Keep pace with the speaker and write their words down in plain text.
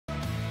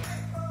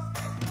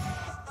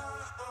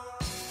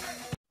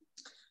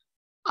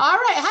All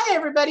right. Hi,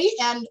 everybody.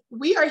 And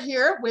we are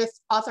here with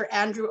author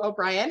Andrew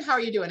O'Brien. How are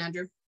you doing,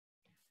 Andrew?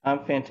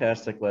 I'm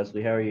fantastic,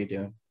 Leslie. How are you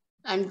doing?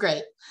 I'm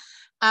great.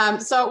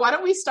 So why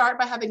don't we start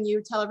by having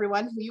you tell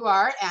everyone who you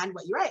are and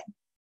what you write?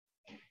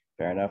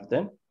 Fair enough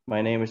then.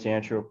 My name is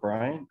Andrew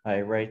O'Brien.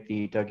 I write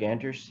the Doug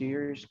Andrews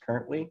series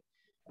currently.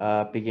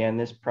 Began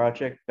this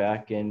project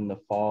back in the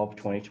fall of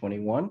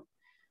 2021.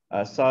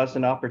 Saw as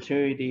an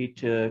opportunity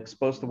to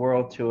expose the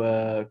world to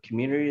a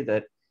community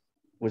that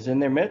was in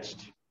their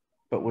midst,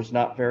 but was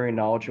not very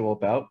knowledgeable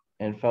about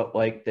and felt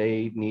like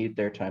they need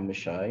their time to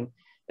shine.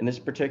 In this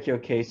particular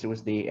case, it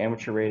was the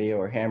amateur radio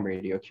or ham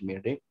radio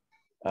community.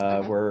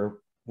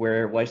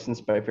 We're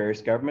licensed by various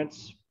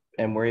governments,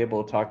 and we're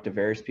able to talk to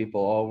various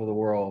people all over the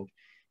world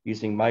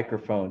using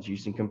microphones,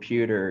 using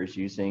computers,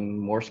 using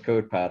Morse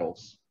code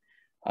paddles.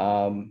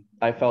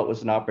 I felt it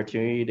was an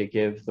opportunity to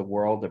give the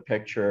world a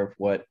picture of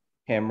what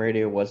ham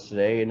radio was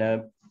today in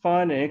a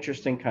fun and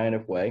interesting kind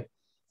of way.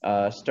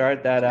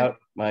 Started that out,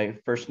 my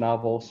first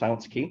novel,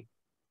 Silence Key,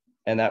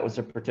 and that was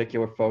a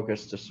particular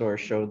focus to sort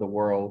of show the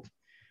world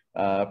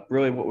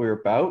really what we were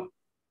about,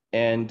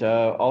 and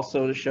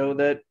also to show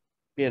that,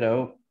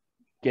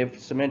 give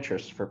some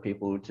interest for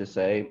people to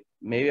say,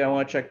 maybe I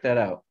want to check that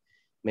out.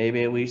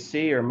 Maybe at least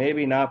see, or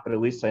maybe not, but at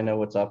least I know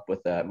what's up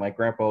with that. My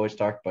grandpa always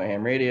talked about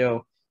ham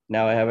radio.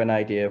 Now I have an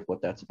idea of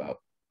what that's about.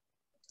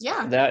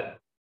 Yeah.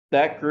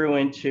 That grew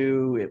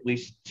into at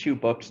least 2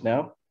 books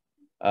now.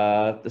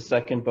 The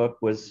second book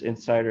was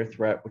Insider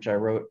Threat, which I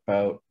wrote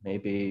about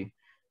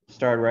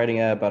started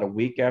writing about a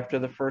week after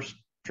the first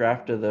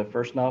draft of the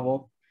first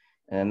novel.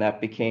 And that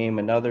became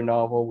another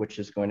novel, which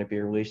is going to be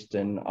released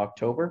in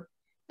October,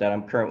 that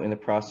I'm currently in the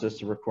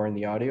process of recording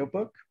the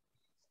audiobook.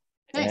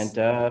 Nice.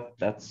 And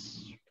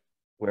that's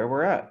where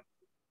we're at.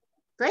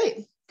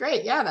 Great.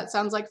 Yeah, that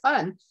sounds like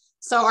fun.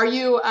 So are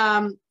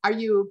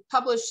you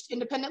published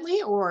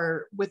independently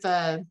or with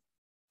a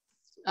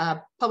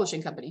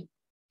publishing company?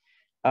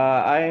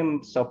 I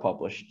am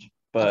self-published,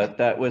 but Okay.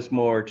 that was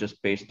more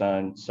just based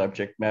on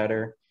subject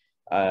matter.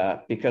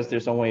 Because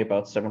there's only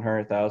about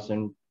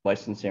 700,000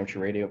 licensed amateur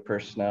radio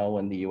personnel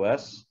in the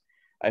US,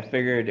 I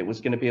figured it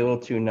was going to be a little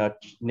too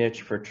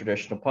niche for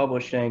traditional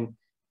publishing,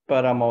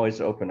 but I'm always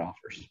open to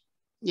offers.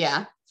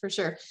 Yeah, for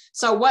sure.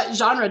 So what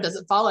genre does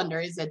it fall under?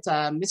 Is it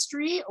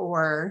mystery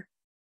or?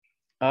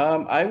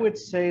 I would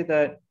say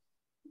that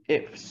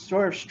it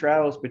sort of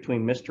straddles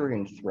between mystery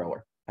and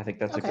thriller. I think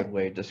that's a good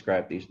way to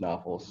describe these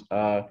novels.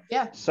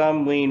 Yeah.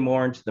 Some lean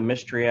more into the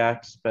mystery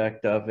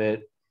aspect of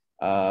it.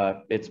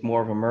 It's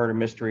more of a murder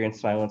mystery in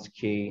Silence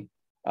Key.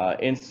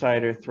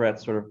 Insider Threat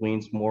sort of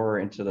leans more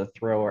into the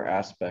thriller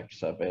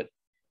aspects of it.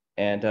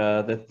 And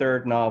the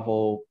third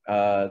novel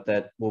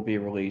that will be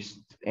released,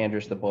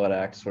 Anders the Blood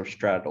Axe, sort of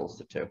straddles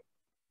the two.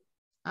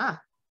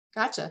 Ah,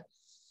 gotcha.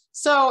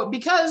 So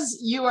because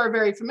you are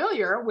very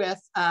familiar with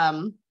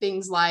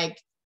things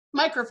like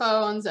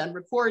microphones and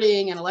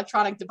recording and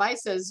electronic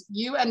devices,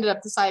 you ended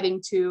up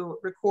deciding to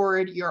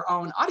record your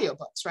own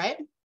audiobooks, right?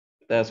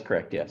 That's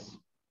correct, yes.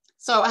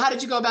 So how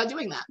did you go about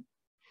doing that?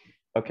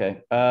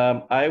 Okay,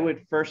 I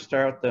would first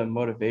start with the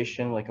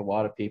motivation, like a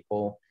lot of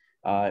people.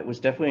 It was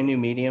definitely a new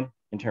medium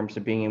in terms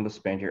of being able to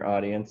expand your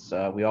audience.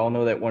 We all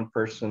know that one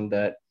person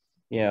that,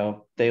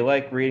 they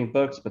like reading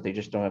books, but they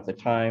just don't have the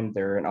time.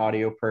 They're an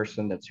audio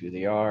person. That's who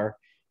they are.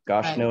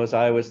 Gosh knows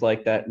I was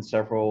like that in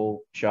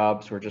several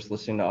jobs where just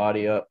listening to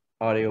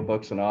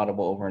audiobooks and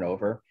Audible over and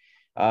over.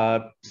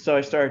 So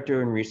I started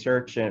doing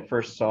research and at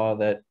first saw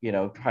that,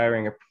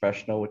 hiring a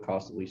professional would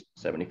cost at least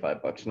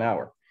 $75 an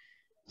hour.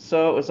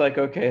 So it was like,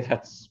 okay,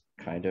 that's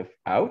kind of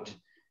out.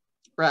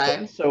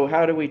 Right. So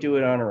how do we do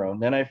it on our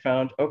own? Then I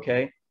found,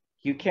 okay,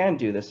 you can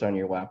do this on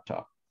your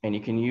laptop and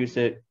you can use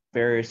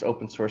various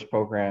open source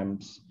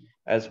programs,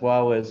 as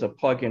well as a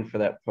plugin for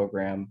that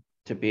program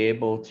to be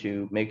able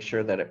to make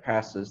sure that it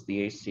passes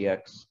the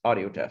ACX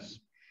audio test.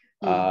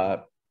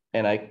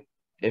 And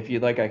if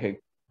you'd like, I could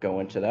go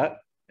into that,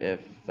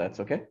 if that's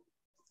okay.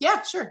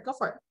 Yeah, sure. Go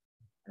for it.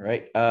 All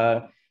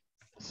right.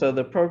 So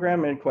the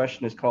program in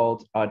question is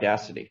called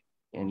Audacity.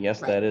 And yes,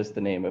 that is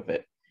the name of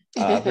it.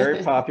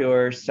 Very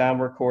popular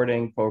sound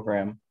recording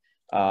program.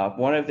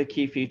 One of the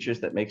key features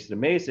that makes it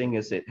amazing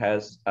is it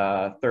has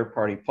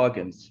third-party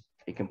plugins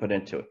you can put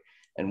into it.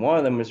 And one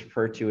of them is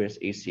referred to as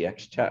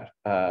ACX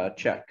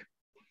check.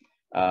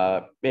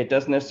 It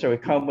doesn't necessarily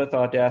come with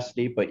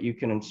Audacity, but you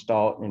can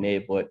install it and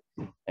enable it.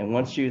 And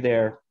once you're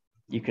there,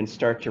 you can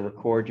start to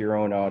record your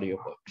own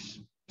audiobooks.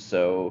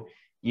 So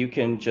you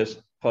can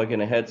just plug in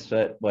a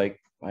headset, like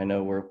I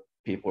know where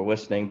people are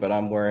listening, but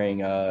I'm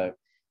wearing a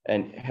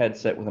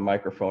headset with a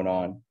microphone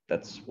on.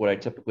 That's what I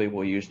typically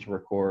will use to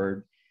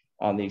record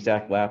on the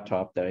exact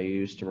laptop that I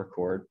use to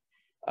record.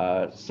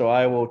 So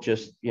I will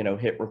just,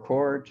 hit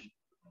record,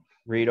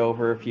 read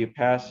over a few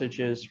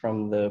passages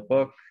from the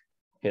book,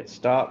 hit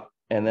stop,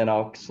 and then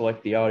I'll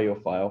select the audio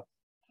file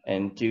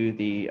and do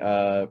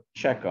the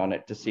check on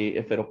it to see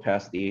if it'll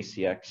pass the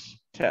ACX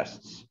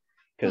tests.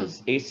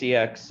 Because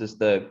ACX is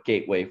the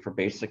gateway for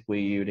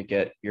basically you to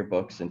get your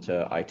books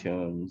into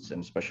iTunes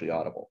and especially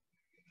Audible.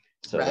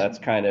 So that's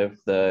kind of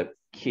the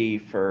key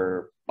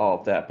for all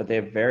of that, but they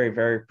have very,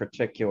 very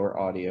particular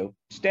audio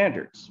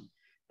standards.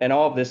 And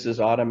all of this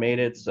is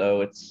automated,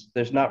 so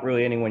there's not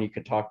really anyone you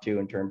could talk to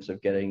in terms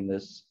of getting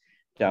this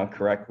down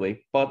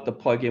correctly, but the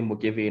plugin will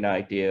give you an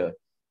idea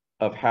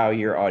of how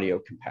your audio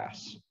can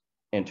pass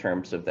in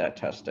terms of that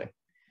testing.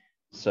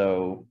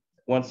 So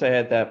once I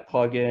had that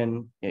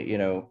plugin,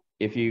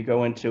 if you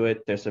go into it,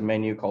 there's a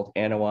menu called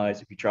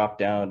Analyze. If you drop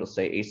down, it'll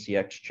say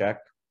ACX check,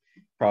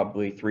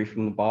 probably 3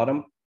 from the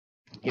bottom.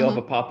 You'll have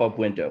a pop-up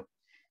window,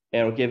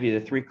 and it'll give you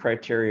the 3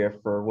 criteria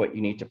for what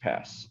you need to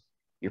pass: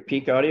 your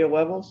peak audio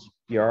levels,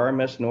 your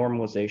RMS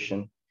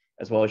normalization,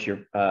 as well as your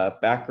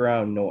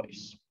background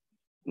noise.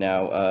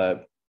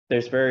 Now,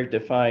 there's very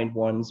defined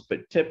ones,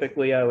 but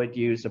typically I would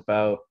use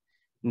about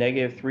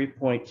negative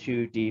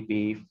 3.2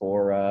 dB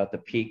for the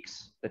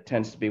peaks. That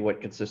tends to be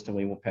what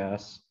consistently will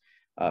pass.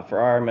 For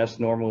RMS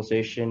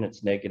normalization,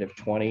 it's negative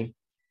 20.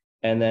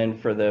 And then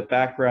for the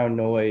background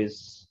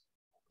noise,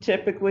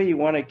 typically you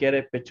want to get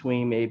it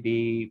between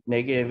maybe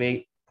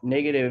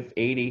negative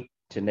 80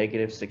 to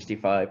negative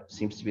 65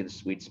 seems to be the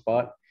sweet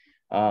spot.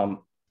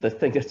 The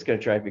thing that's going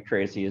to drive you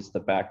crazy is the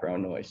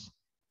background noise,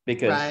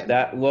 because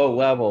that low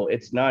level,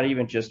 it's not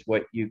even just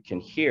what you can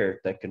hear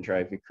that can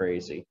drive you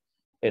crazy.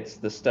 It's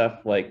the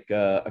stuff like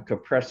a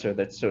compressor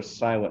that's so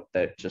silent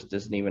that just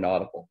isn't even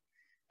audible,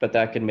 but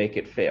that can make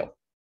it fail.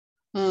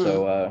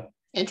 So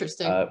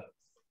interesting.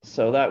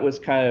 So that was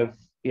kind of,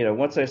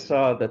 once I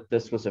saw that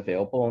this was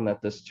available and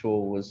that this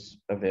tool was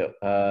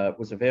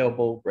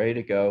available, ready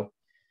to go,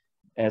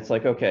 and it's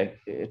like, okay,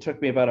 it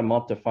took me about a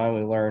month to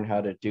finally learn how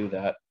to do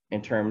that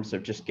in terms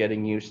of just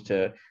getting used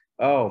to,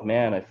 oh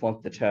man, I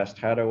flunked the test.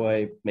 How do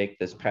I make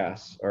this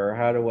pass? Or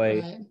how do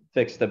I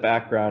fix the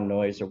background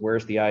noise? Or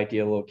where's the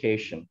ideal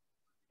location?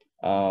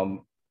 And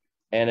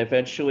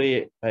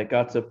eventually I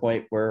got to the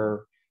point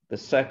where the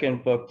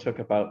second book took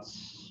about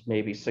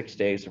maybe 6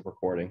 days of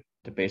recording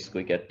to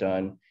basically get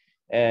done.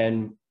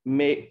 And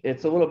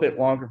it's a little bit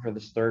longer for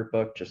this third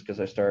book just because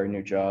I started a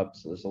new job.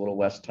 So there's a little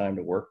less time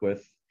to work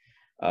with.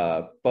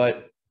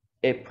 But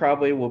it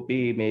probably will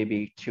be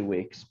maybe 2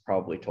 weeks,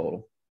 probably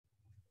total.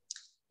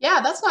 Yeah,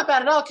 that's not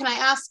bad at all. Can I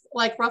ask,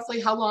 like, roughly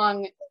how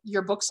long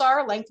your books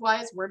are,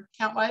 lengthwise, word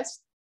count-wise?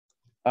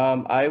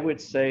 I would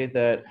say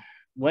that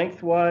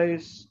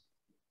lengthwise,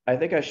 I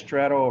think I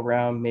straddle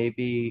around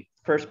maybe,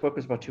 first book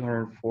was about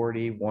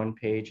 241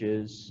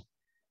 pages.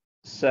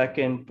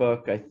 Second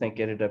book, I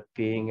think ended up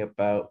being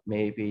about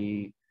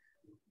maybe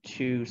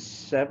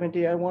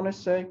 270, I want to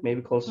say,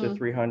 maybe close to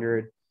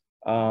 300.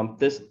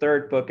 This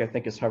third book, I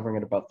think, is hovering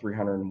at about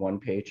 301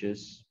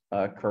 pages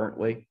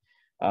currently.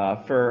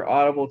 For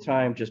Audible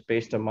time, just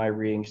based on my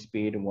reading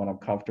speed and what I'm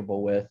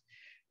comfortable with,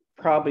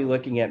 probably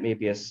looking at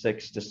maybe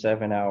 6 to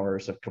 7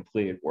 hours of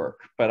completed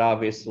work. But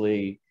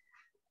obviously,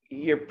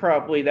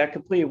 that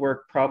completed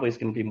work probably is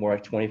going to be more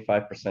like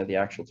 25% of the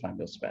actual time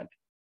you'll spend.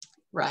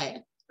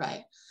 Right.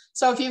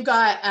 So if you've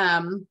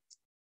got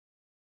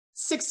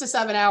 6 to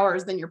 7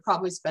 hours, then you're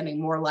probably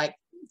spending more like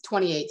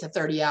 28 to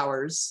 30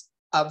 hours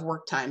of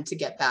work time to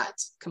get that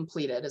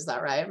completed. Is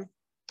that right?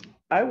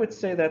 I would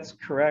say that's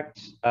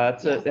correct.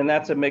 And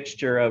that's a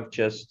mixture of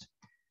just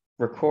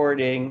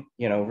recording,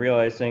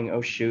 realizing,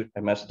 oh shoot, I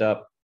messed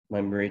up,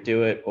 let me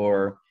redo it,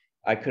 or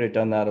I could have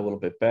done that a little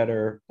bit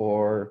better.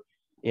 Or,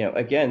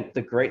 again,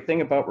 the great thing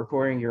about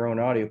recording your own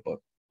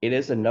audiobook, it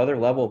is another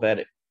level of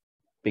edit,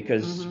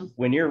 because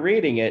when you're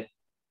reading it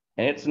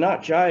and it's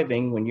not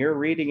jiving, when you're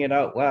reading it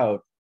out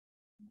loud,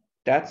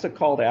 that's a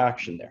call to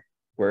action there,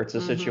 where it's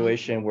a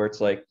situation where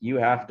it's like, you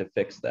have to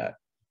fix that.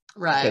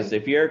 Right. Because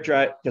if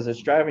because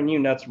it's driving you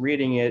nuts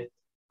reading it,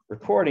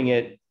 recording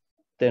it,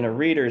 then a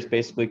reader is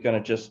basically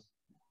going to just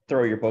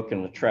throw your book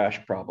in the trash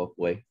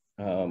probably.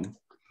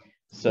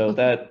 So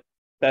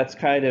that's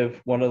kind of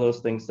one of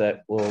those things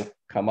that will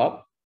come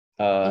up.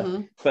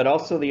 But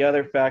also the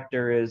other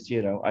factor is,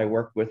 I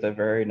work with a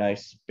very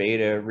nice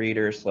beta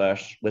reader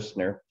 /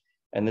 listener,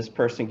 and this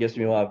person gives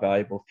me a lot of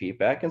valuable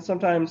feedback. And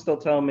sometimes they'll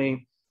tell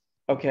me,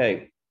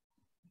 okay,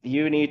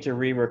 you need to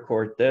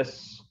re-record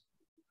this.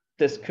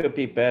 This could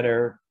be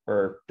better,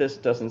 or this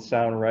doesn't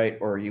sound right,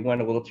 or you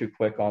went a little too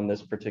quick on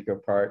this particular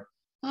part.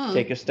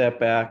 Take a step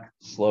back,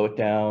 slow it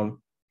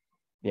down.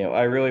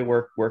 I really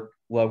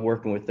love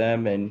working with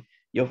them, and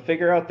you'll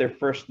figure out their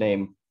first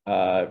name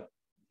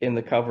in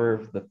the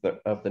cover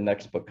of the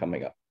next book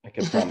coming up. I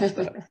can promise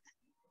that.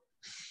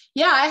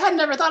 Yeah, I had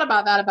never thought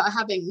about that, about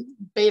having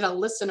beta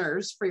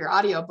listeners for your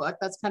audiobook.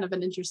 That's kind of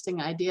an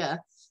interesting idea.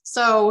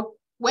 So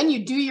when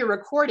you do your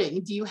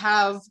recording, do you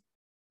have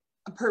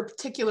a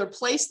particular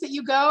place that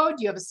you go?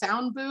 Do you have a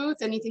sound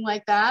booth, anything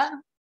like that?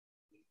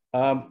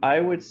 I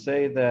would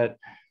say that,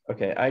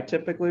 okay, I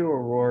typically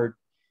will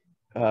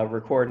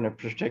record in a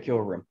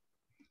particular room.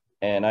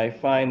 And I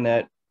find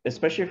that,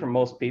 especially for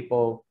most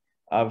people,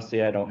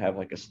 obviously I don't have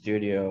like a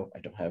studio. I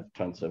don't have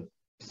tons of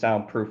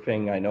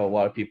soundproofing. I know a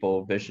lot of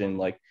people vision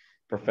like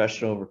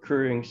professional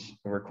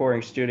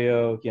recording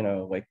studio,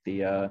 like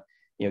the,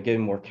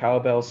 getting more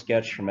cowbell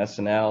sketch from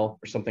SNL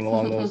or something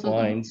along those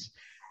lines.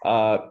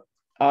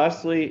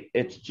 Honestly,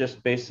 it's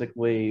just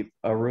basically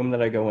a room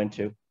that I go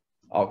into.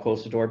 I'll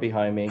close the door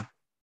behind me.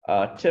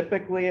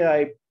 Typically,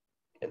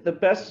 the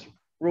best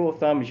rule of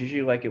thumb is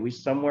usually like at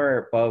least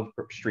somewhere above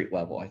street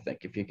level, I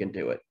think, if you can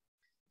do it.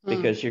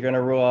 Because you're going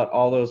to rule out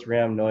all those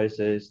random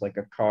noises like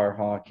a car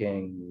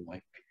honking,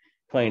 like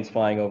planes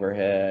flying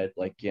overhead,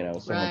 like,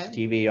 someone's Right.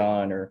 TV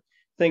on, or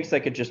things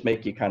that could just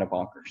make you kind of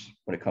bonkers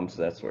when it comes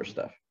to that sort of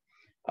stuff.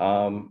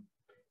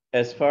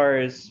 As far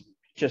as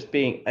just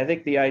being, I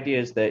think the idea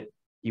is that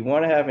you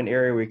want to have an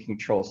area where you can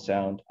control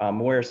sound.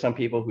 I'm aware of some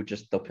people who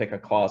they'll pick a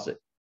closet.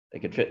 They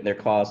could fit in their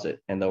closet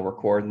and they'll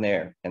record in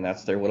there, and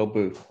that's their little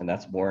booth, and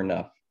that's more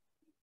enough.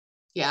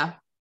 Yeah.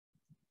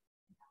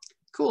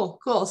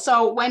 Cool.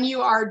 So when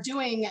you are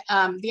doing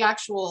the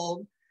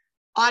actual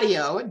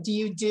audio, do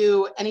you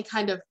do any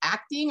kind of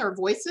acting or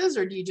voices,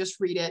 or do you just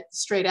read it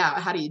straight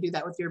out? How do you do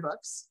that with your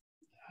books?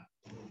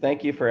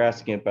 Thank you for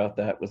asking about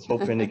that. Was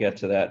hoping to get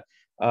to that.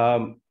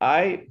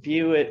 I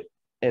view it,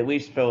 at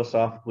least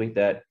philosophically,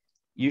 that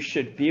you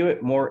should view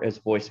it more as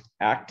voice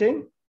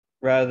acting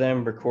rather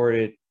than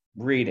recorded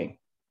reading.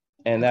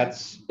 And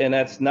that's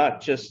not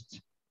just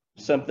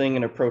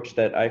an approach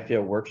that I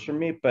feel works for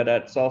me, but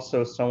that's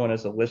also someone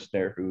as a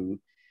listener who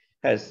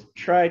has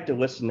tried to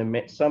listen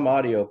to some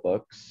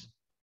audiobooks,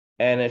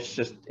 and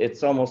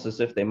it's almost as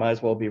if they might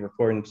as well be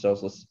recording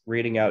themselves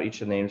reading out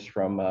each of the names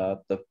from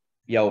the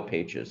Yellow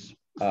Pages.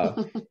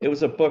 It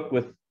was a book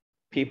with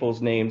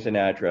people's names and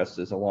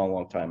addresses a long,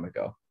 long time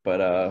ago.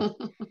 But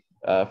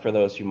for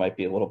those who might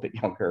be a little bit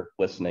younger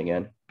listening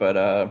in,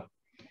 but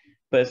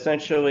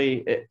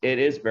essentially it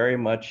is very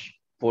much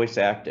voice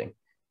acting.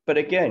 But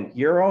again,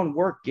 your own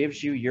work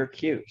gives you your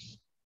cues.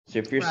 So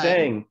if you're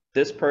saying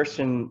this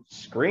person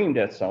screamed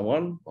at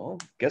someone, well,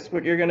 guess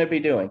what you're going to be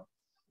doing?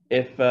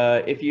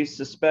 If you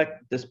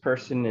suspect this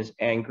person is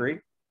angry,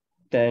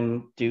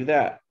 then do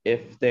that.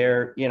 If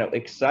they're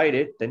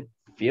excited, then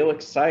feel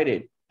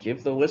excited.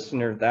 Give the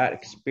listener that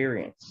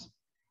experience,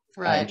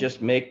 and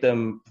just make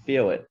them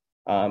feel it.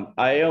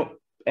 I don't,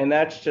 and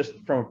that's just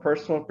from a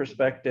personal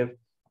perspective.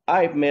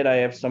 I admit I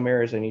have some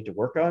areas I need to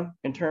work on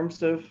in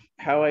terms of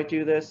how I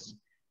do this.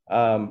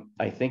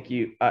 I think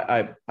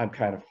I'm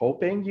kind of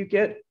hoping you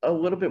get a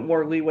little bit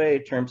more leeway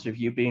in terms of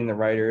you being the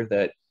writer,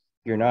 that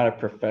you're not a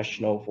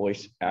professional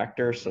voice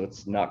actor, so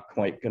it's not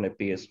quite going to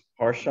be as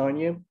harsh on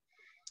you.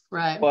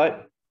 Right.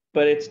 But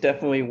it's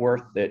definitely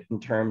worth it in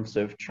terms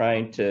of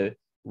trying to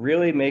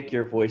really make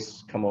your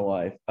voice come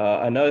alive.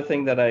 Another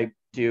thing that I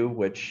do,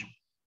 which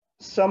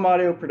some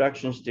audio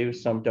productions do,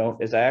 some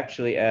don't, is I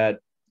actually add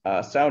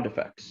sound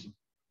effects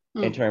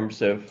in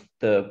terms of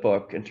the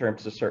book, in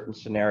terms of certain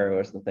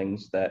scenarios and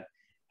things that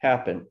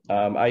happen.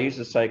 I use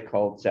a site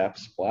called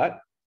Zapsplat.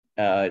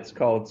 It's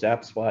called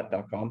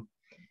zapsplat.com.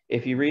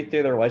 If you read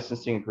through their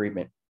licensing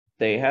agreement,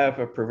 they have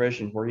a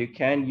provision where you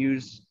can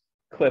use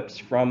clips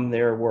from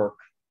their work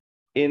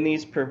in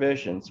these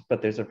provisions,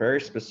 but there's a very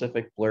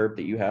specific blurb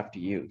that you have to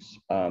use.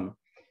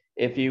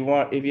 If you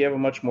have a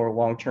much more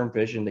long-term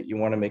vision that you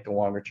want to make a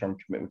longer-term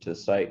commitment to the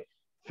site,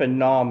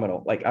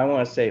 phenomenal. Like, I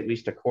want to say at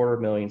least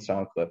 250,000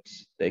 sound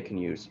clips they can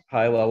use,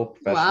 high-level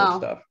professional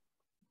stuff.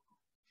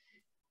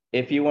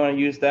 If you want to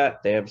use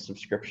that, they have a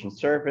subscription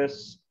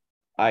service.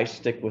 I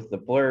stick with the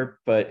blurb,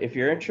 but if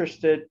you're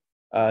interested,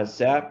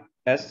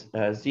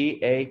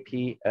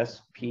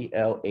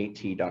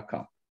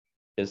 zapsplat.com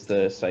is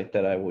the site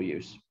that I will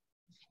use.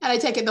 And I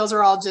take it those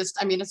are all just,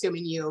 I mean,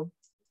 assuming you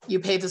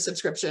pay the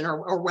subscription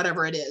or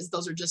whatever it is,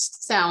 those are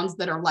just sounds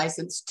that are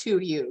licensed to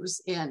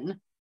use in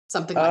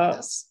something like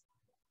this.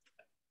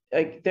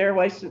 Like their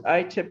license,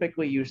 I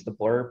typically use the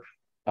blurb.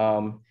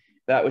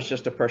 That was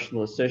just a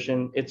personal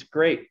decision. It's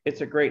great.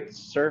 It's a great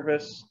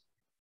service,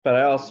 but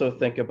I also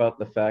think about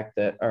the fact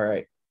that, all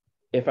right,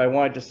 if I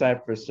wanted to sign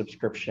up for a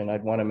subscription,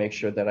 I'd want to make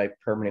sure that I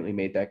permanently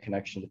made that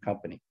connection to the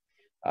company.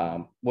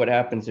 What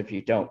happens if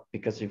you don't?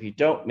 Because if you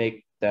don't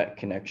make that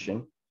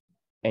connection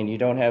and you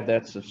don't have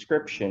that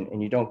subscription and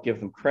you don't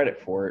give them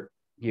credit for it,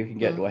 you can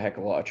get into a heck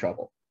of a lot of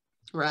trouble.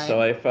 Right. So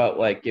I felt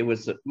like it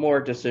was more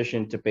a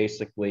decision to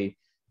basically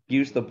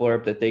use the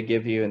blurb that they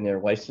give you in their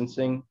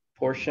licensing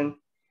portion,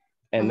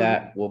 and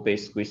that will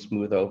basically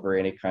smooth over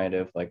any kind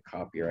of like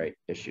copyright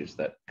issues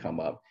that come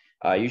up.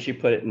 I usually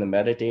put it in the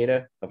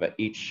metadata of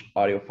each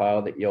audio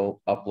file that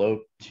you'll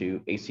upload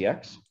to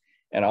ACX,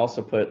 and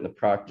also put it in the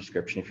product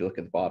description if you look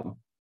at the bottom.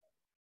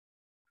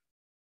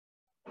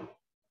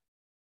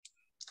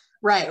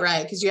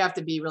 Right, because you have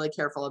to be really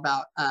careful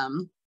about,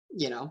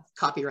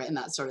 copyright and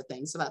that sort of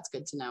thing. So that's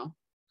good to know.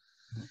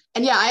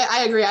 And yeah,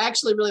 I agree. I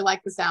actually really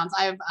like the sounds.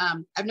 I've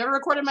never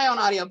recorded my own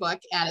audiobook,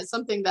 and it's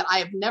something that I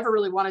have never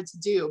really wanted to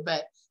do,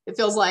 but it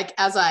feels like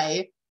as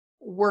I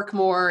work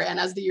more and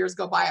as the years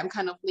go by, I'm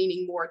kind of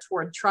leaning more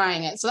toward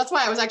trying it. So that's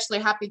why I was actually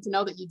happy to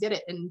know that you did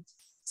it in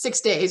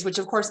 6 days, which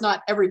of course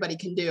not everybody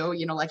can do,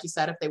 like you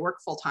said, if they work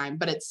full time,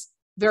 but it's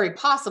very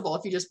possible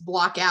if you just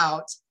block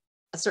out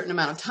a certain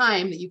amount of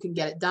time that you can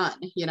get it done,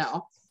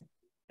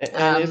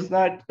 And it's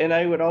not, and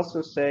I would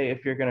also say,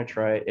 if you're going to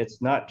try it,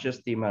 it's not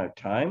just the amount of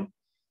time.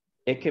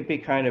 It could be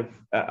kind of,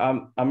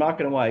 I'm not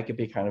going to lie, it could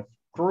be kind of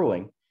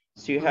grueling,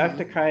 So you have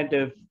to kind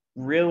of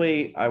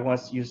really, I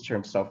want to use the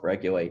term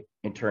self-regulate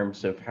in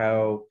terms of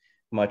how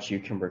much you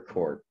can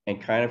record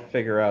and kind of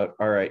figure out,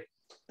 all right,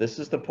 this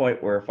is the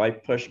point where if I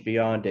push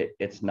beyond it,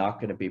 it's not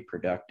going to be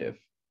productive.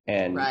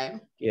 And,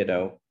 Right. you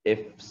know, if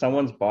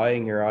someone's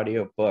buying your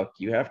audio book,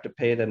 you have to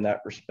pay them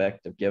that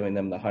respect of giving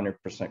them the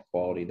 100%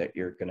 quality that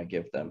you're going to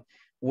give them,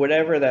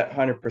 whatever that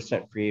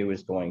 100% for you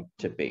is going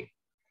to be.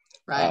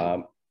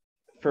 Right.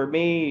 For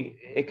me,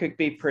 it could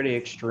be pretty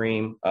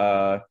extreme.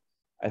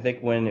 I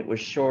think when it was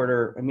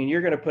shorter, I mean,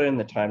 you're going to put in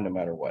the time no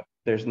matter what.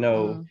 There's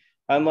no,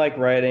 unlike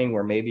writing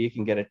where maybe you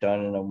can get it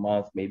done in a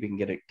month, maybe you can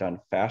get it done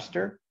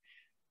faster.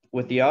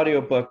 With the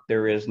audiobook,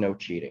 there is no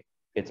cheating.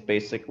 It's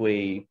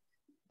basically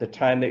the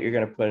time that you're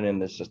going to put in,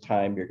 this is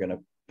time you're going to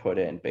put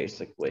in,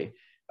 basically.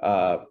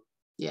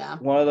 Yeah.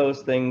 One of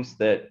those things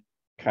that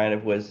kind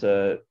of was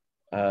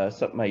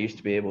something I used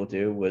to be able to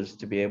do was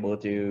to be able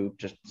to do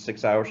just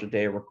 6 hours a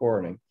day of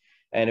recording.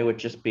 And it would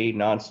just be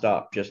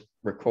nonstop, just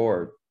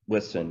record,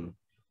 listen,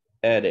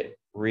 edit,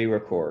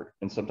 re-record.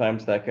 And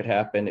sometimes that could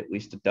happen at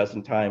least a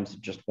dozen times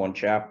in just one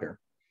chapter.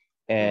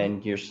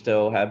 And you're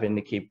still having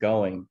to keep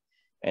going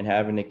and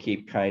having to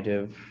keep kind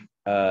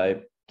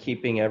of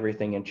keeping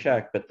everything in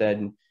check, but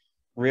then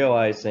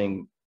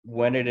realizing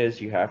when it is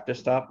you have to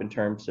stop in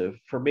terms of,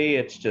 for me,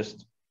 it's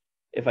just,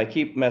 if I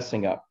keep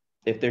messing up,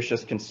 if there's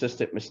just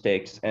consistent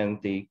mistakes and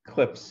the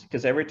clips,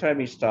 because every time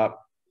you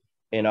stop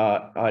in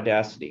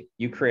Audacity,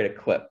 you create a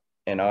clip,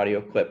 an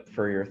audio clip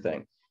for your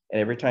thing. And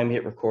every time you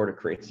hit record, it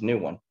creates a new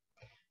one.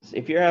 So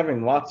if you're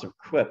having lots of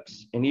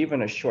clips and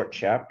even a short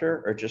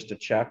chapter or just a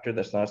chapter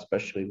that's not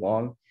especially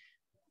long,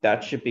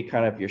 that should be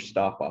kind of your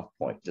stop off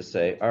point to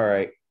say, all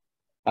right,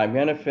 I'm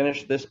going to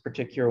finish this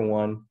particular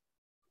one,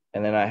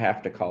 and then I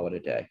have to call it a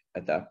day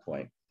at that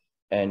point.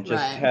 And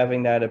just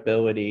having that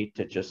ability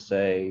to just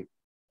say,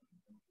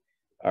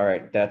 all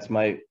right, that's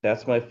my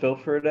fill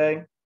for a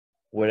day.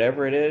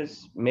 Whatever it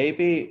is,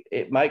 maybe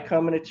it might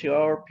come in a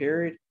 2-hour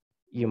period.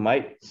 You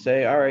might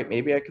say, all right,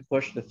 maybe I could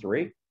push to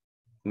 3,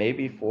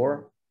 maybe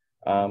 4.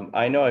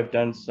 I know I've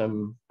done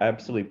some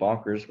absolutely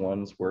bonkers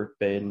ones where it's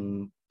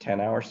been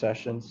 10-hour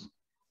sessions,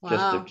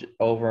 just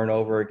over and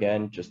over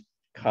again, just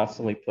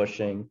constantly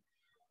pushing.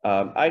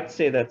 I'd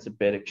say that's a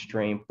bit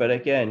extreme, but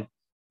again,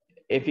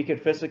 if you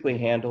could physically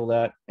handle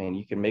that and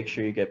you can make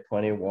sure you get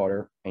plenty of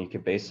water and you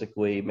can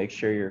basically make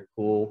sure you're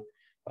cool,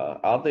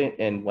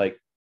 and like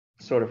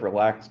sort of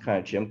relaxed kind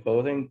of gym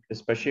clothing,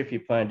 especially if you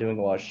plan on doing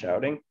a lot of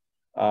shouting.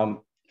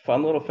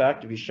 Fun little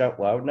fact, if you shout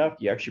loud enough,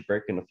 you actually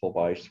break into full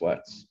body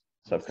sweats.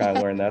 So I've kind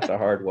of learned that the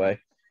hard way.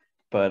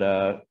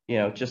 But, you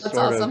know, just That's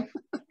sort awesome.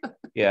 of,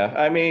 yeah,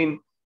 I mean,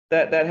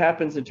 that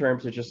happens in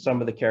terms of just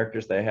some of the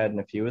characters that I had in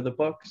a few of the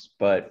books,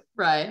 but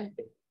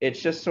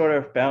it's just sort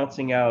of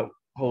balancing out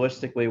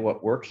holistically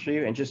what works for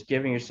you and just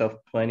giving yourself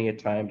plenty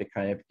of time to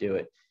kind of do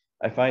it.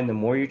 I find the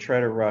more you try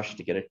to rush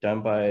to get it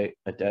done by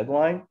a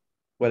deadline,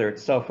 whether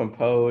it's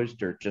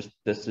self-imposed or just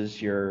this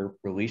is your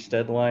release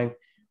deadline,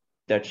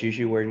 that's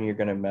usually where you're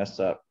going to mess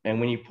up.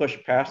 And when you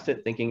push past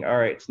it thinking, all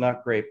right, it's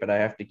not great, but I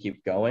have to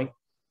keep going,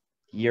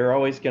 you're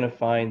always going to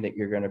find that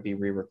you're going to be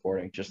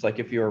re-recording. Just like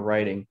if you were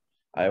writing,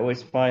 I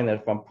always find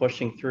that if I'm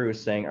pushing through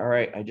saying, all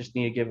right, I just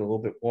need to give it a little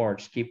bit more,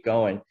 just keep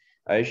going,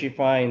 I usually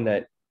find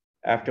that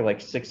after like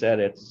 6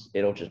 edits,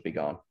 it'll just be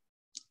gone.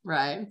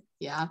 Right.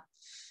 Yeah.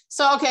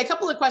 So, okay, a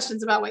couple of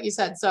questions about what you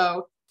said.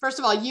 So first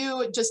of all,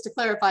 you, just to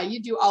clarify,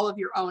 you do all of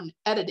your own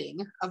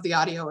editing of the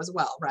audio as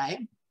well, right?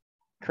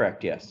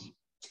 Correct. Yes.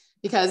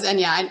 Because, and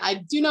yeah, I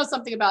do know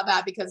something about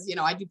that because, you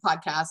know, I do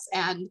podcasts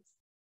and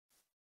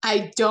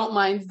I don't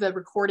mind the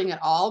recording at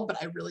all,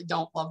 but I really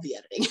don't love the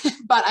editing.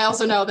 But I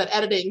also know that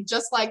editing,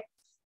 just like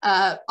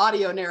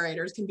audio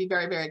narrators, can be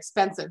very, very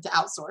expensive to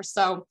outsource.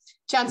 So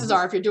chances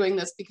are, if you're doing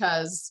this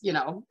because, you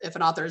know, if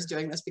an author is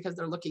doing this because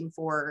they're looking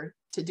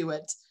to do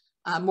it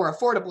more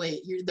affordably,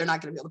 they're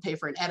not going to be able to pay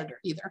for an editor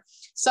either.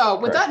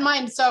 So with that in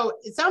mind, so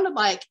it sounded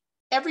like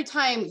every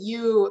time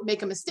you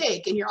make a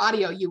mistake in your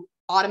audio, you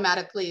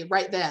automatically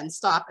right then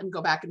stop and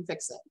go back and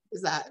fix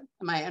it.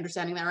 Am I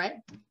understanding that right?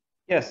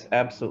 Yes,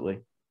 absolutely.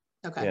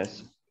 Okay.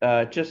 Yes.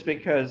 Just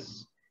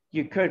because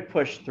you could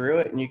push through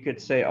it and you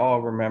could say, oh, I'll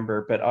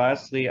remember, but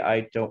honestly,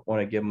 I don't want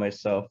to give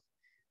myself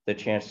the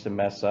chance to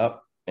mess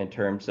up in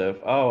terms of,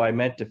 oh, I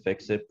meant to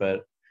fix it,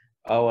 but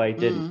oh, I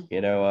didn't.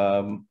 You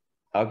know,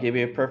 I'll give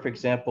you a perfect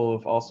example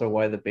of also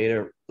why the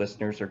beta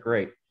listeners are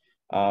great.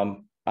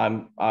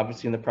 I'm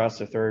obviously in the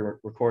process of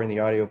recording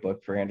the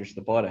audiobook for Anders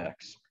the Blood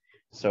Axe.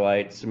 So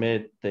I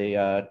submitted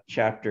the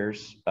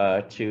chapters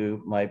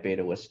to my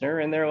beta listener,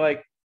 and they're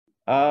like,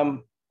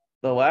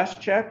 the last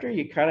chapter,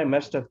 you kind of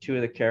messed up 2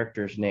 of the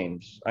characters'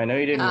 names. I know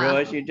you didn't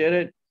realize you did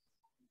it.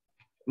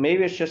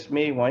 Maybe it's just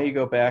me. Why don't you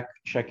go back,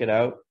 check it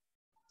out?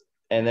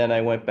 And then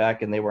I went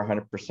back and they were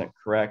 100%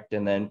 correct.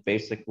 And then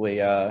basically,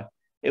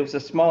 it was a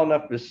small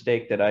enough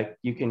mistake that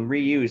you can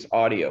reuse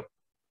audio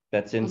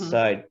that's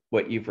inside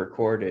what you've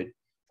recorded.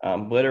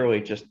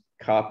 Literally just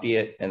copy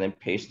it and then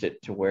paste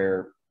it to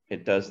where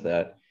it does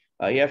that.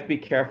 You have to be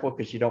careful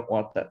because you don't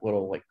want that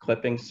little like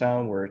clipping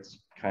sound where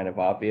it's kind of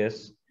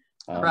obvious.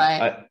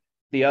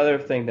 the other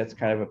thing that's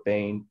kind of a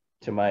bane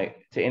to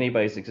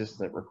anybody's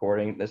existence at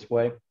recording this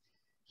way,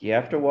 you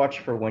have to watch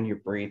for when you're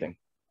breathing,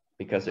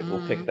 because it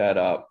will pick that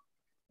up.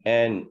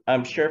 And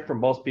I'm sure for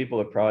most people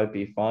it'd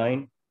probably be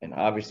fine. And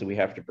obviously we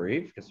have to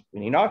breathe because we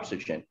need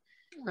oxygen.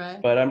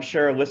 Right. But I'm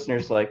sure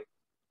listeners like,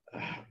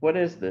 what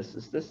is this?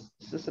 Is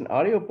this an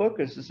audiobook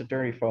or is this a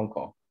dirty phone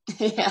call?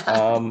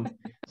 Yeah.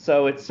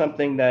 So it's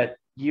something that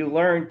you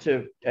learn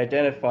to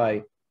identify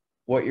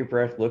what your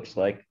breath looks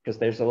like, because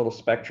there's a little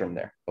spectrum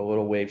there, a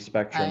little wave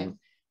spectrum Right.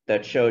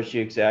 that shows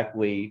you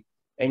exactly,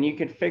 and you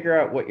can figure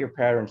out what your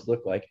patterns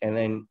look like and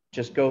then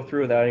just go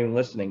through without even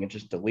listening and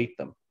just delete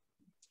them,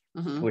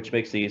 which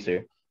makes it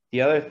easier.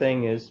 The other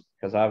thing is,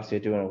 because obviously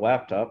I do on a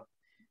laptop,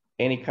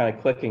 any kind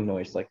of clicking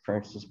noise, like for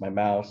instance, my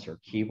mouse or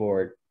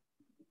keyboard,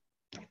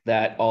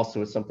 that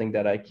also is something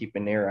that I keep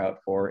an ear out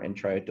for and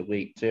try to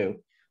delete too.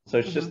 So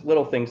it's just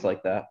little things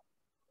like that.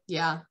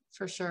 Yeah,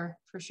 for sure.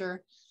 For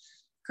sure.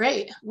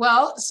 Great.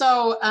 Well,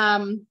 so,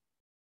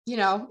 you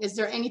know, is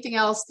there anything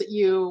else that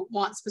you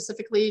want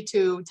specifically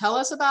to tell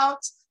us about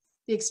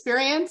the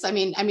experience? I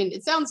mean,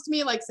 it sounds to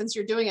me like, since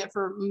you're doing it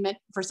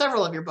for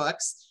several of your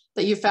books,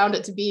 that you found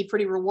it to be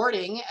pretty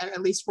rewarding,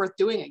 at least worth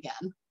doing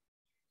again.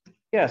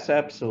 Yes,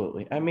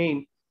 absolutely. I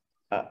mean,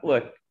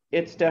 look,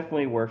 it's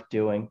definitely worth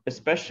doing,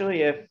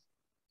 especially if,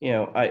 you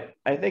know,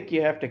 I think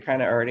you have to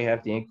kind of already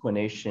have the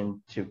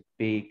inclination to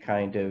be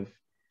kind of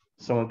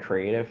someone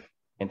creative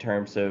in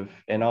terms of,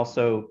 and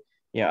also,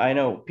 yeah, I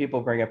know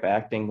people bring up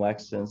acting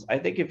lessons. I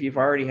think if you've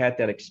already had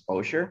that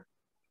exposure,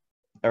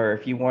 or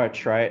if you want to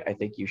try it, I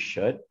think you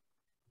should.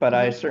 But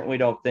I certainly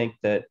don't think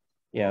that,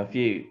 you know, if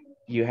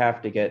you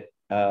have to get,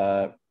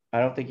 I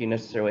don't think you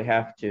necessarily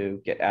have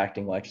to get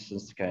acting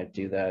lessons to kind of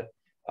do that.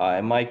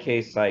 In my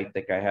case, I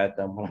think I had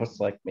them when I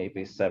was like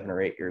maybe 7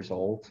 or 8 years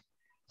old.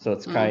 So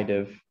it's kind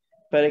of,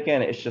 but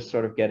again, it's just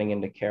sort of getting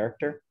into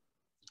character,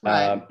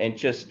 Right. and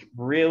just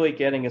really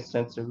getting a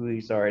sense of who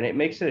these are. And it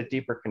makes it a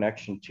deeper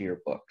connection to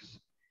your books.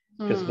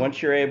 Because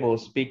once you're able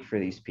to speak for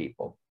these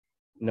people,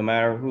 no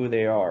matter who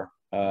they are,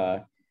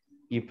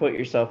 you put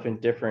yourself in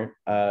different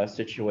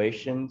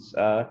situations,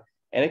 and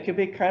it can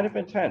be kind of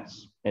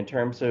intense in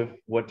terms of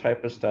what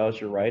type of styles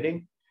you're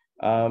writing.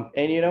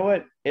 And you know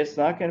what? It's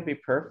not going to be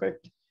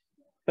perfect,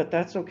 but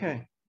that's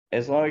okay.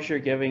 As long as you're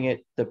giving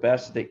it the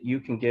best that you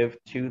can give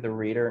to the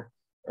reader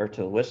or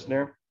to the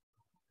listener,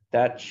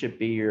 that should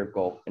be your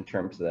goal in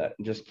terms of that,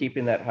 and just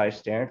keeping that high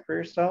standard for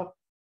yourself.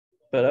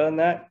 But other than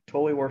that,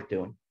 totally worth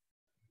doing.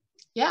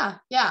 Yeah.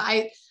 Yeah.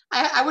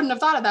 I wouldn't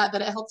have thought of that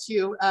it helps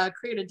you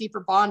create a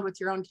deeper bond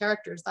with your own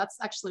characters. That's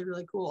actually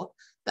really cool.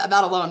 That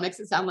alone makes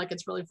it sound like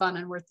it's really fun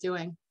and worth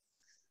doing.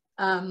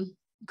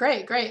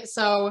 Great.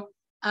 So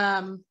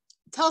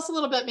tell us a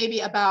little bit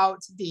maybe about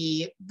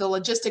the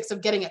logistics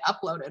of getting it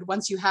uploaded.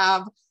 Once you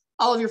have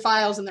all of your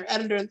files and they're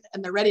edited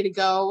and they're ready to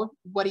go,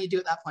 what do you do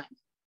at that point?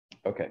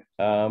 Okay.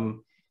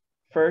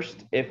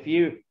 First,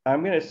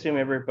 I'm going to assume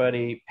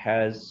everybody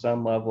has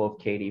some level of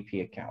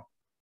KDP account.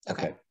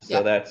 Okay.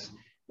 So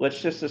let's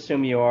just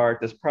assume you are.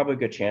 There's probably a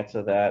good chance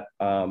of that.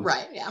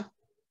 Right. Yeah.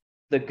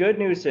 The good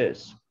news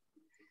is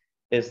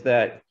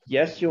that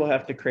yes, you'll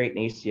have to create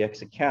an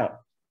ACX account,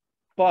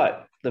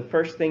 but the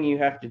first thing you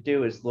have to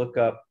do is look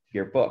up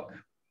your book.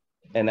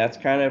 And that's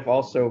kind of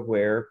also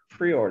where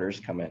pre-orders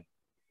come in.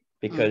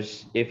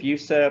 Because if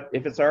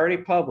it's already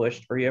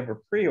published or you have a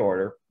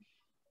pre-order,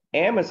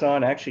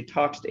 Amazon actually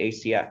talks to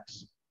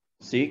ACX.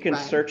 So you can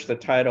search the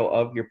title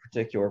of your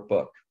particular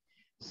book.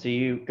 So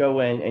you go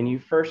in and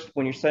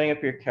when you're setting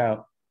up your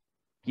account,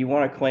 you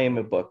want to claim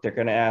a book. They're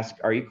going to ask,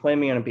 are you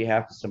claiming on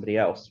behalf of somebody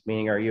else?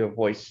 Meaning, are you a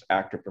voice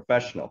actor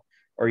professional?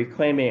 Or are you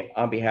claiming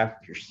on behalf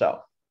of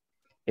yourself?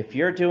 If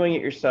you're doing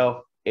it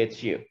yourself,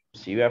 it's you.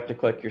 So you have to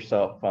click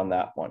yourself on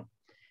that one.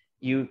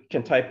 You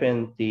can type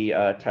in the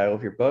title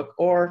of your book,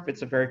 or if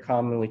it's a very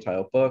commonly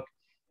titled book,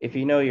 if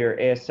you know your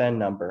ASN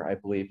number, I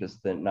believe is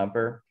the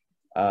number,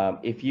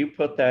 if you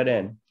put that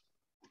in,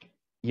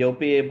 you'll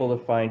be able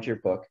to find your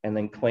book and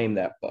then claim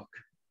that book.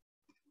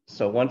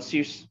 So once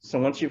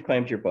you've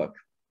claimed your book,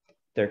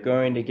 they're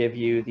going to give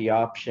you the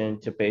option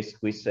to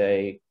basically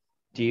say,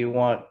 do you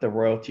want the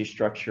royalty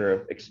structure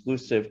of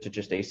exclusive to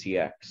just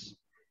ACX?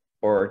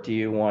 Or do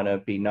you want to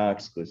be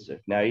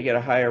non-exclusive? Now you get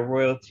a higher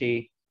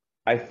royalty.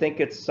 I think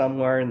it's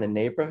somewhere in the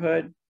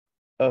neighborhood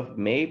of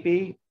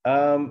maybe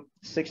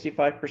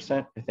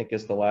 65%, I think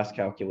is the last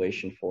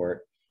calculation for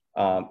it.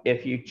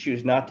 If you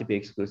choose not to be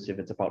exclusive,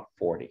 it's about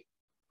 40.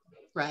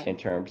 Right. In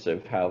terms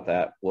of how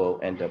that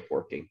will end up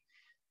working.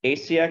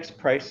 ACX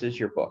prices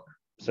your book.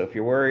 So if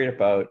you're worried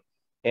about,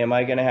 am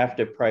I going to have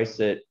to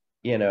price it,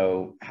 you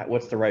know,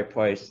 what's the right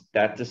price?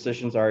 That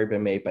decision's already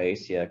been made by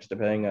ACX,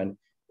 depending on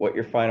what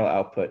your final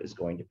output is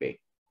going to be.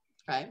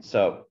 Right.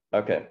 So,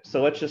 okay.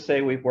 So let's just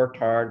say we've worked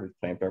hard, we've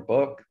claimed our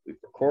book, we've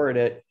recorded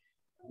it.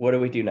 What do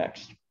we do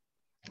next?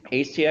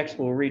 ACX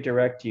will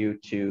redirect you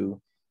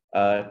to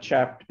a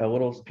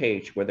little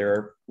page where there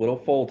are little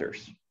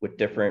folders with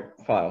different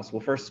files. Well,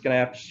 first it's going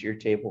to ask your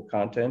table of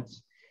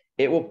contents.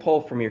 It will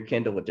pull from your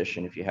Kindle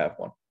edition if you have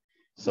one.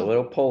 So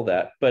it'll pull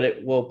that, but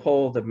it will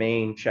pull the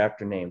main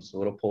chapter name. So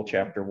it'll pull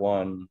chapter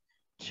 1,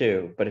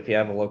 2. But if you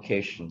have a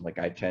location, like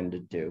I tend to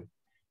do,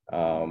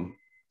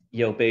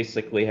 you'll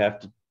basically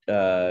have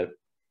to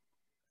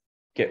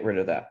get rid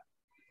of that.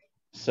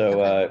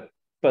 So,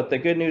 but the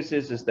good news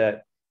is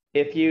that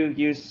if you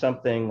use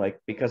something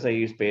like, because I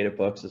use beta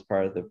books as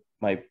part of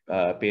my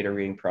beta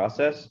reading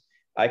process,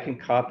 I can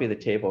copy the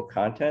table of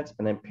contents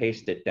and then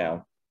paste it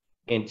down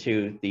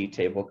into the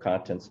table of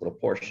contents little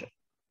portion.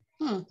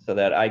 So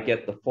that I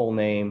get the full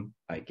name,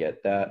 I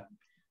get that.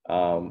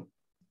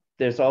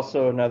 There's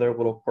also another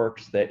little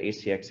quirks that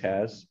ACX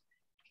has.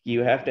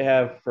 You have to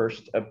have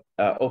first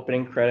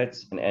opening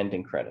credits and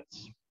ending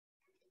credits.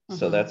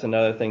 So that's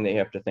another thing that you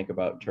have to think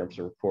about in terms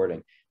of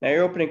reporting. Now,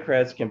 your opening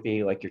credits can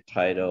be like your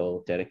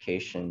title,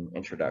 dedication,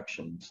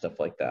 introduction,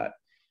 stuff like that.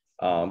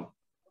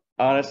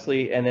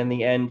 Honestly, and then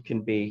the end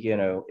can be, you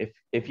know,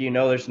 if you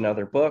know there's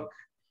another book,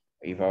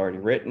 you've already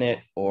written it,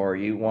 or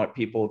you want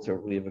people to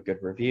leave a good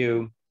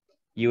review,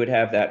 you would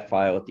have that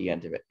file at the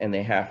end of it, and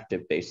they have to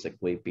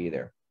basically be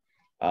there.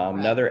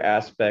 Another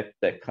aspect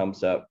that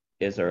comes up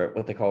is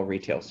what they call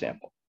retail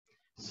sample.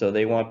 So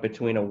they want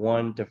between a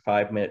 1 to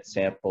 5 minute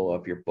sample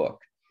of your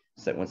book.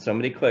 So that when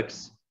somebody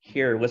clicks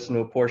here, listen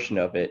to a portion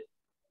of it,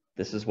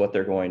 this is what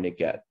they're going to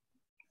get.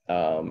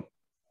 And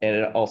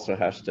it also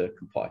has to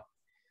comply.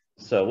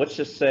 So let's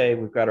just say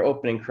we've got our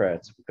opening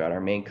credits, we've got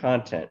our main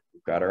content,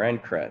 we've got our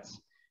end credits.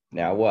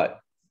 Now what?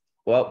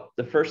 Well,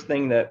 the first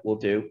thing that we'll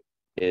do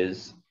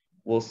is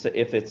we'll say,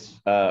 if it's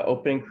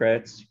opening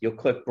credits, you'll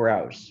click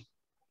browse.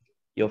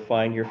 You'll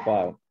find your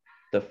file.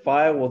 The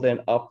file will then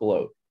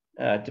upload.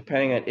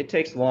 Depending on, it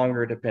takes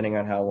longer depending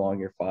on how long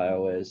your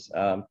file is.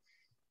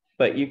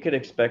 But you could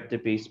expect to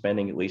be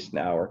spending at least an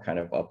hour kind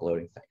of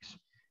uploading things.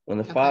 When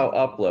the file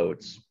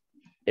uploads,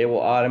 it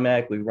will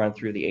automatically run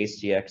through the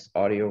ACX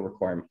audio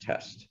requirement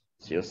test.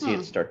 So you'll see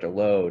it start to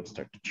load,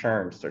 start to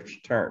churn, start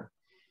to turn.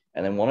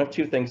 And then one of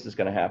two things is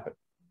going to happen.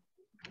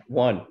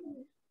 One,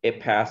 it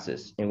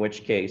passes, in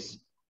which case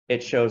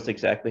it shows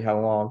exactly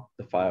how long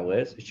the file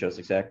is. It shows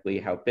exactly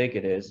how big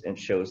it is and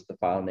shows the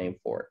file name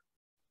for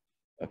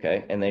it.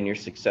 Okay, and then you're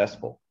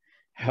successful.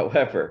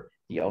 However,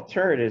 the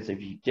alternative is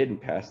if you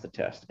didn't pass the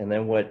test. And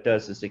then what it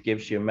does is it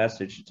gives you a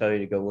message to tell you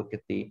to go look at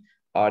the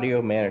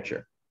audio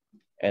manager.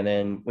 And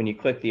then when you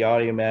click the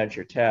audio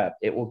manager tab,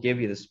 it will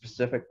give you the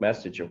specific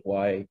message of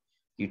why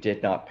you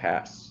did not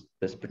pass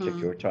this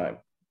particular time.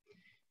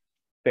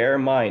 Bear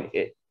in mind,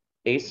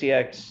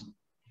 ACX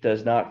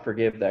does not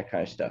forgive that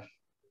kind of stuff.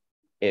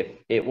 If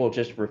it will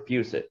just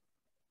refuse it.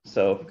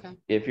 So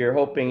if you're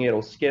hoping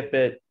it'll skip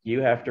it,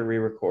 you have to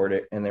re-record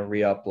it and then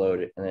re-upload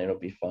it, and then it'll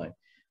be fine.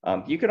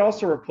 You can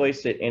also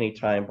replace it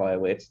anytime, by the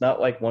way. It's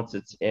not like once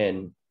it's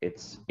in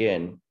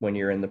when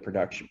you're in the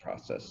production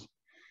process.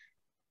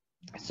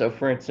 So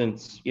for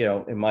instance, you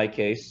know, in my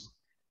case,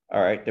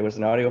 all right, there was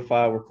an audio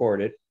file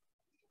recorded,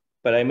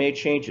 but I made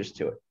changes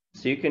to it.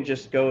 So you can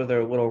just go to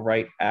the little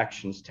right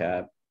actions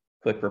tab,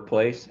 click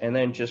replace, and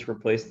then just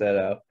replace that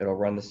out. It'll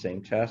run the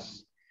same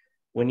tests.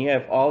 When you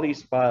have all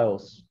these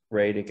files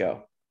ready to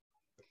go,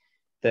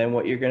 then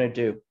what you're going to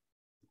do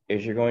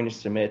is you're going to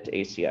submit to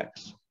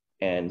ACX.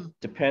 And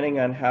depending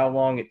on how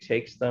long it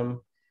takes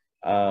them,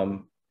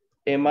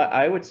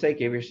 I would say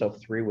give yourself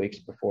 3 weeks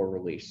before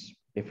release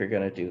if you're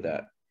going to do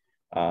that.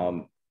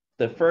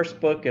 The first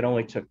book, it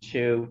only took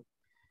 2,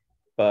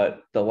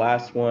 but the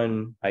last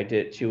one I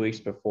did 2 weeks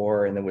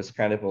before, and there was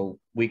kind of a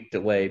week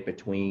delay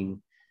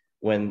between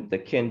when the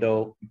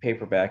Kindle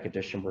paperback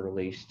edition were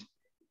released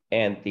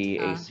and the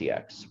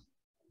ACX.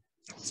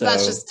 So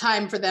that's just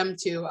time for them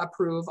to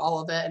approve all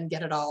of it and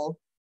get it all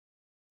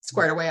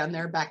squared away on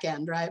their back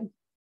end, right?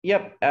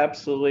 Yep,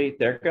 absolutely.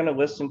 They're going to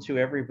listen to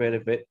every bit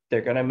of it.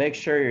 They're going to make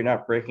sure you're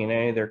not breaking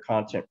any of their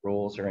content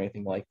rules or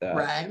anything like that.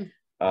 Right.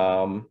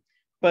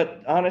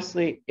 But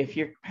honestly, if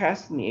you're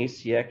passing the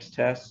ACX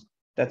test,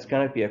 that's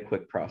going to be a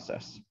quick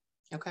process.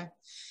 Okay.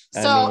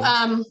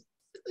 So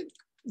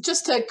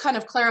just to kind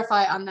of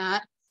clarify on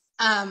that,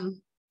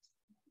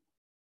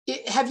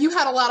 have you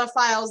had a lot of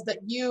files that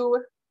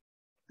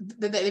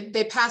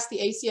they passed the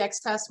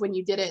ACX test when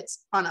you did it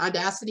on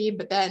Audacity,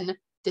 but then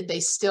did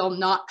they still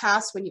not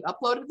pass when you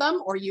uploaded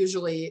them? Or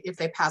usually if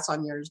they pass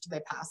on yours, do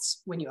they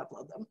pass when you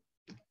upload them?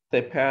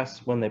 They pass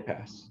when they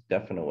pass,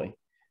 definitely.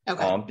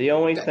 Okay. The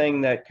only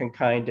thing that can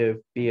kind of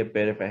be a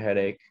bit of a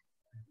headache,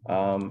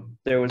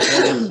 there was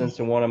one instance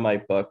in one of my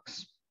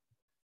books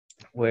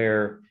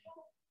where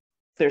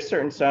there's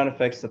certain sound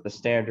effects that the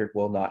standard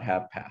will not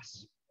have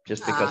pass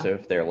just because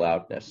of their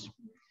loudness.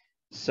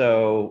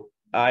 So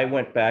I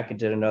went back and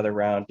did another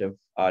round of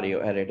audio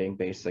editing,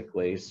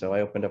 basically. So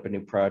I opened up a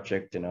new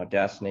project in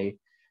Audacity,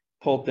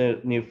 pulled the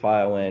new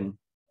file in,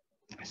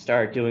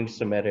 started doing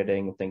some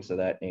editing and things of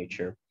that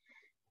nature.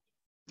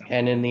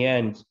 And in the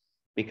end,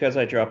 because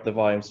I dropped the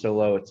volume so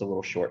low, it's a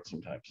little short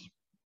sometimes.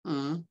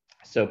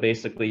 So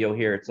basically you'll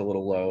hear it's a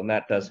little low, and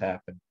that does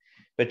happen.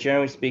 But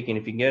generally speaking,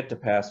 if you can get it to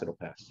pass, it'll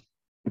pass.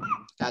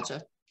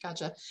 Gotcha.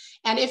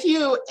 And if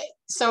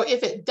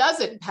it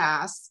doesn't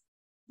pass,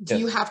 do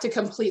you have to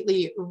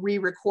completely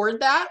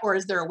re-record that, or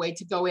is there a way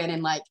to go in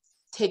and like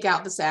take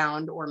out the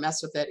sound or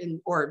mess with it,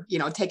 and or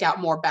take out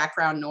more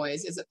background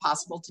noise? Is it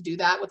possible to do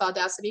that with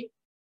Audacity?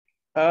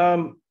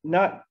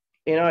 Not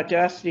in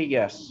Audacity.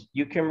 Yes,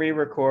 you can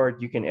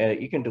re-record, you can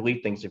edit, you can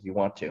delete things if you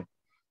want to.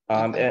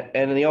 Okay.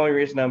 And the only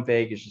reason I'm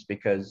vague is just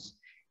because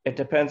it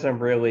depends on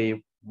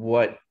really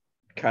what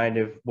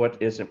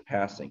isn't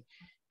passing.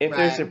 If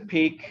there's a Right.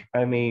 peak,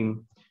 I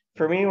mean,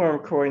 for me, when I'm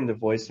recording the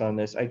voice on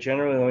this, I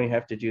generally only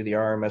have to do the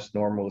RMS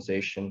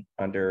normalization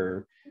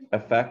under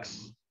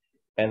effects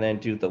and then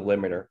do the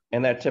limiter.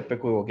 And that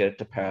typically will get it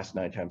to pass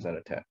 9 times out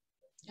of 10.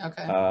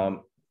 Okay.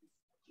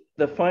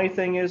 The funny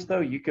thing is,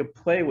 though, you could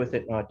play with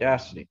it in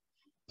Audacity.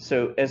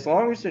 So as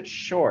long as it's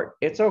short,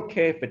 it's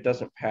okay if it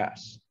doesn't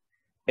pass.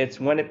 It's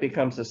when it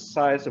becomes a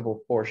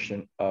sizable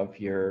portion of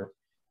your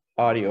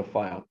audio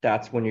file,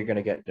 that's when you're going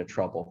to get into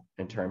trouble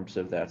in terms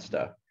of that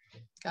stuff.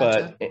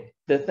 Gotcha. But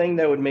the thing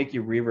that would make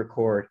you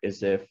re-record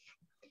is if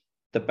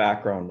the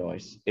background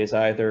noise is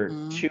either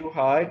too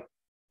high,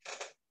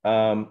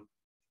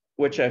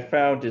 which I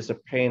found is a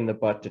pain in the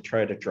butt to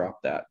try to drop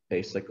that,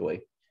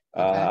 basically.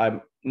 Okay.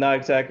 I'm not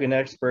exactly an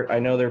expert. I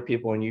know there are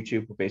people on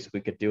YouTube who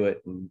basically could do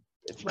it, and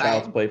it's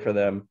child's play for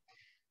them.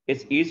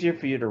 It's easier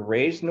for you to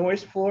raise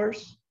noise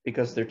floors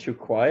because they're too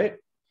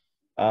quiet,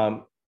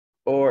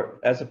 or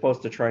as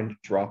opposed to trying to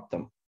drop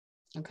them.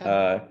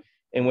 Okay.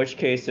 In which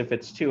case, if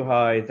it's too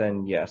high,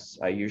 then yes,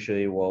 I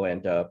usually will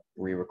end up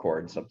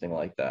re-recording something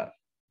like that.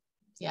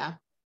 Yeah.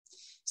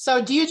 So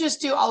do you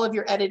just do all of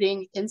your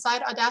editing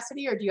inside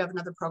Audacity, or do you have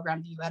another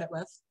program that you edit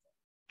with?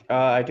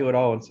 I do it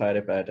all inside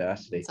of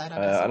Audacity. Inside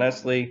Audacity.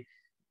 Honestly,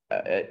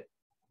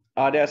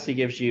 Audacity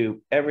gives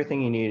you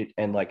everything you need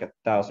and like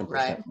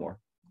 1,000% more.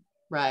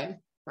 Right.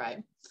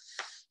 Right.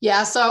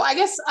 Yeah. So I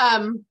guess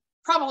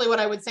probably what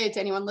I would say to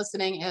anyone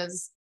listening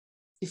is,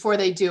 before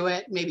they do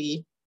it,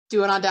 maybe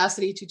do an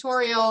Audacity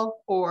tutorial,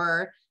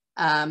 or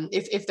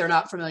if they're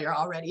not familiar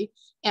already.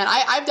 And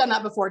I've done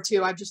that before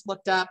too. I've just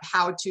looked up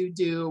how to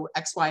do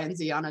X, Y, and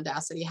Z on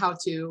Audacity, how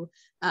to,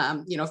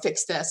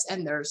 fix this.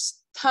 And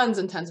there's tons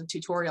and tons of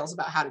tutorials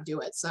about how to do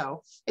it.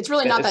 So it's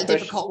really not that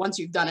difficult once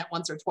you've done it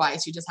once or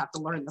twice. You just have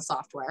to learn the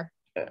software.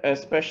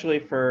 Especially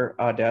for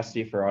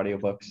Audacity for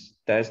audiobooks.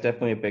 That is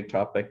definitely a big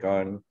topic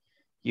on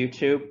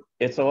YouTube.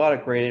 It's a lot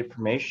of great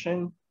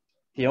information.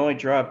 The only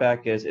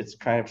drawback is it's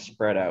kind of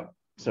spread out.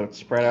 So it's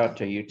spread out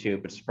to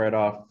YouTube, it's spread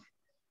off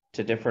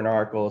to different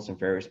articles in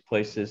various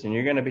places. And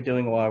you're going to be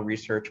doing a lot of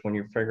research when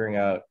you're figuring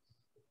out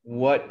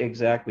what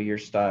exactly your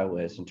style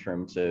is in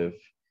terms of,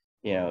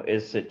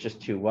 is it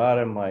just too loud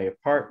in my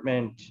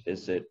apartment?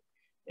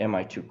 Am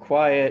I too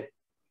quiet?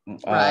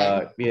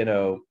 Right.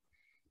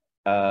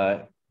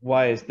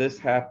 Why is this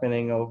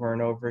happening over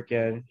and over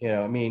again?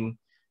 I mean,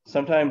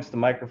 sometimes the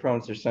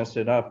microphones are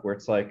sensitive enough where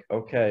it's like,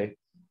 okay,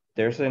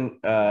 there's an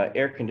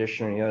air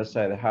conditioner on the other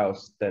side of the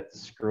house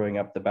that's screwing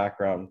up the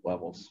background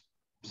levels.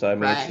 So, I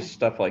mean, it's just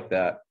stuff like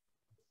that.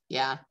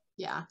 Yeah,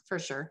 for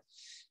sure.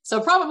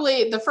 So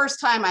probably the first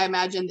time, I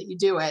imagine, that you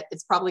do it,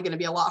 it's probably going to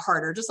be a lot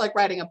harder. Just like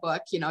writing a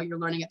book, you're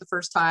learning it the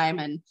first time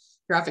and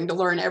you're having to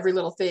learn every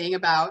little thing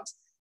about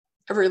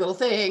every little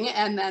thing.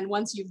 And then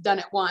once you've done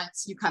it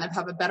once, you kind of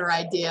have a better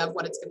idea of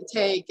what it's going to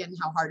take and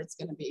how hard it's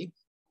going to be.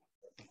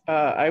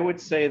 I would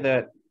say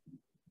that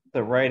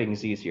the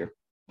writing's easier.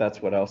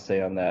 That's what I'll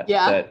say on that.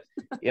 Yeah.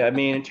 I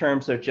mean, in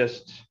terms of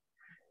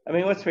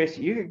let's face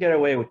it, you could get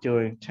away with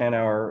doing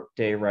 10-hour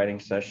day writing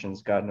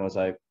sessions. God knows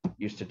I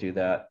used to do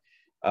that.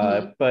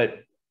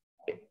 But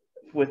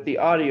with the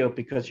audio,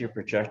 because you're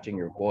projecting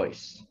your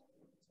voice,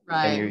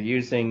 and you're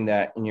using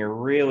that, and you're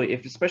really,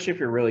 especially if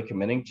you're really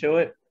committing to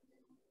it,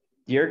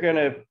 you're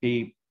gonna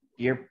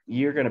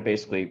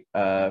basically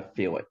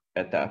feel it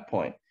at that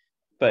point.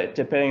 But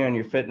depending on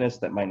your fitness,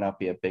 that might not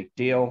be a big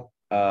deal.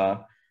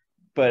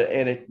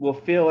 And it will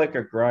feel like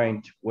a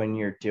grind when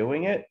you're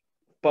doing it.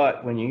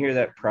 But when you hear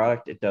that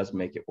product, it does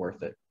make it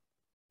worth it.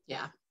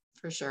 Yeah,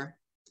 for sure.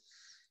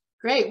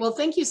 Great. Well,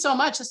 thank you so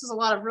much. This is a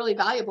lot of really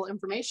valuable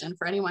information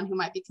for anyone who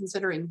might be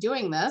considering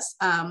doing this.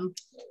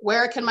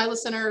 Where can my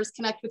listeners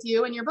connect with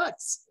you and your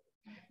books?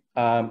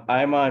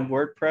 I'm on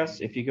WordPress.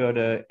 If you go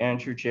to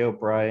Andrew J.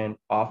 O'Brien,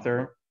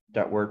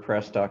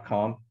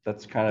 author.wordpress.com,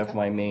 that's kind of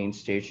my main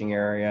staging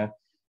area,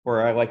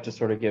 where I like to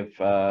sort of give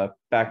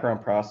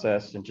background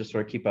process and just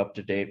sort of keep up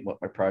to date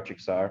what my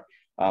projects are.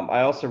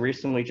 I also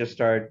recently just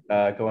started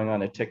going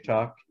on a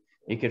TikTok.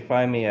 You can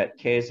find me at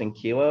K as in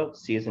Kilo,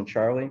 C as in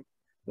Charlie,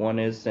 1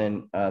 is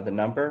in the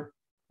number,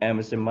 M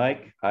as in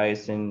Mike, I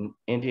as in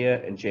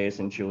India, and J as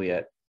in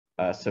Juliet.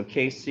 So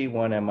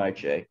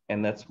KC1MIJ,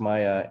 and that's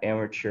my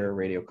amateur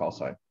radio call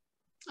sign.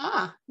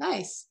 Ah,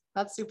 nice.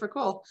 That's super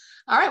cool.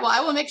 All right. Well,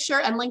 I will make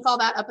sure and link all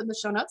that up in the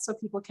show notes so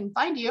people can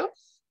find you.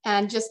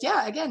 And just,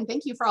 again,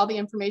 thank you for all the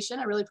information.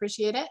 I really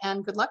appreciate it.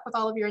 And good luck with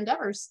all of your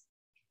endeavors.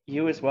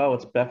 You as well.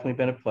 It's definitely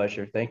been a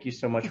pleasure. Thank you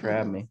so much for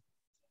having me.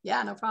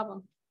 Yeah, no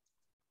problem.